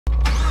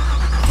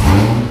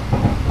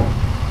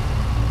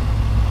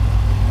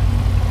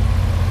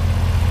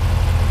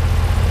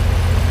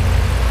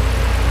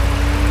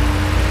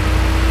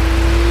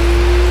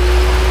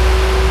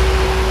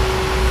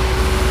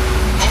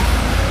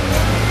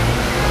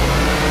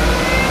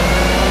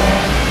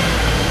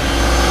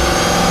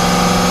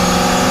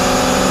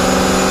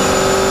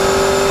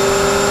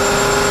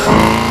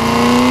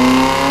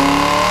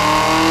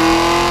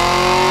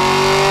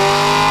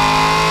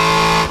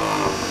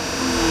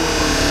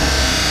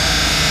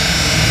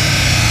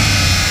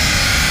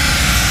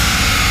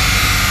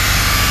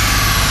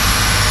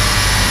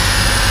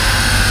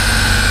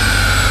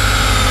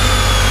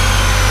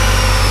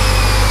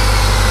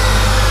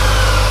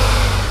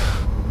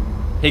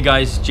Hey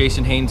guys,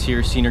 Jason Haynes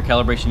here, Senior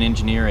Calibration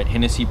Engineer at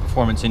Hennessey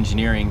Performance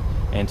Engineering,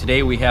 and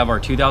today we have our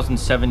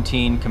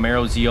 2017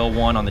 Camaro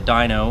ZL1 on the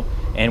dyno,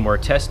 and we're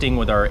testing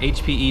with our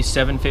HPE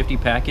 750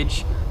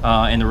 package,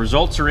 and the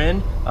results are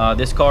in.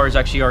 This car is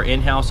actually our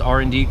in-house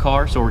R&D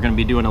car, so we're going to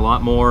be doing a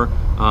lot more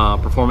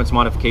performance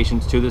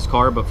modifications to this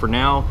car, but for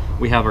now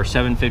we have our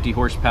 750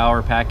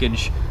 horsepower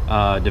package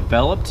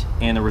developed,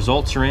 and the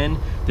results are in.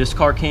 This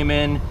car came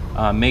in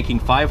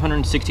making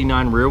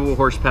 569 rear wheel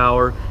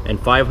horsepower and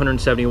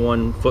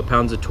 571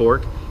 foot-pounds of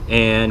torque,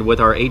 and with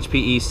our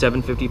HPE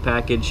 750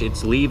 package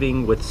it's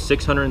leaving with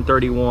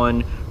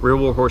 631 rear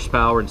wheel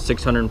horsepower and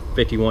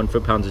 651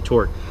 foot-pounds of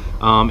torque.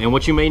 And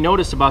what you may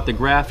notice about the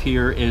graph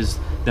here is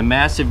the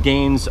massive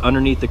gains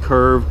underneath the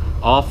curve.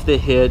 Off the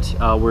hit,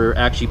 we're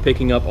actually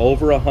picking up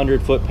over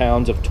 100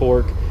 foot-pounds of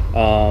torque,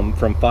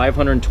 from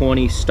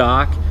 520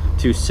 stock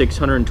to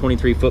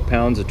 623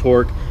 foot-pounds of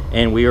torque,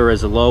 and we are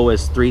as low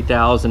as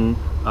 4,000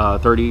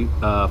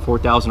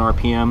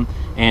 RPM.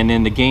 And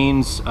then the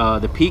gains,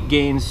 the peak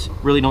gains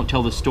really don't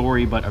tell the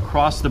story, but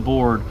across the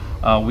board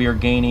we are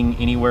gaining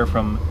anywhere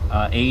from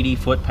 80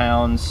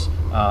 foot-pounds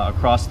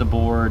across the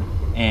board,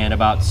 and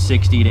about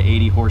 60 to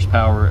 80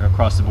 horsepower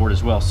across the board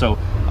as well. So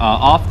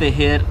off the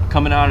hit,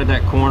 coming out of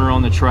that corner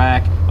on the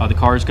track, the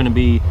car is going to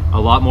be a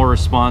lot more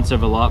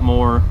responsive, a lot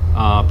more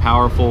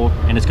powerful,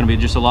 and it's going to be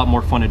just a lot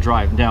more fun to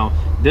drive. Now,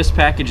 this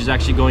package is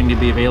actually going to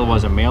be available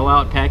as a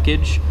mail-out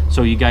package,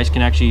 so you guys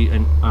can actually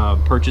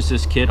purchase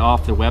this kit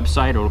off the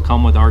website. It'll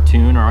come with our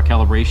tune or our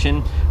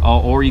calibration,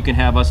 or you can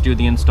have us do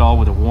the install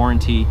with a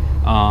warranty,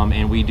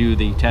 and we do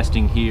the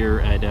testing here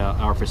at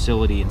our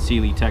facility in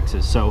Sealy,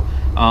 Texas. So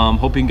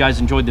hope you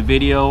guys enjoyed the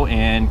video,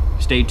 and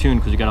stay tuned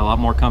because we got a lot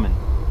more coming.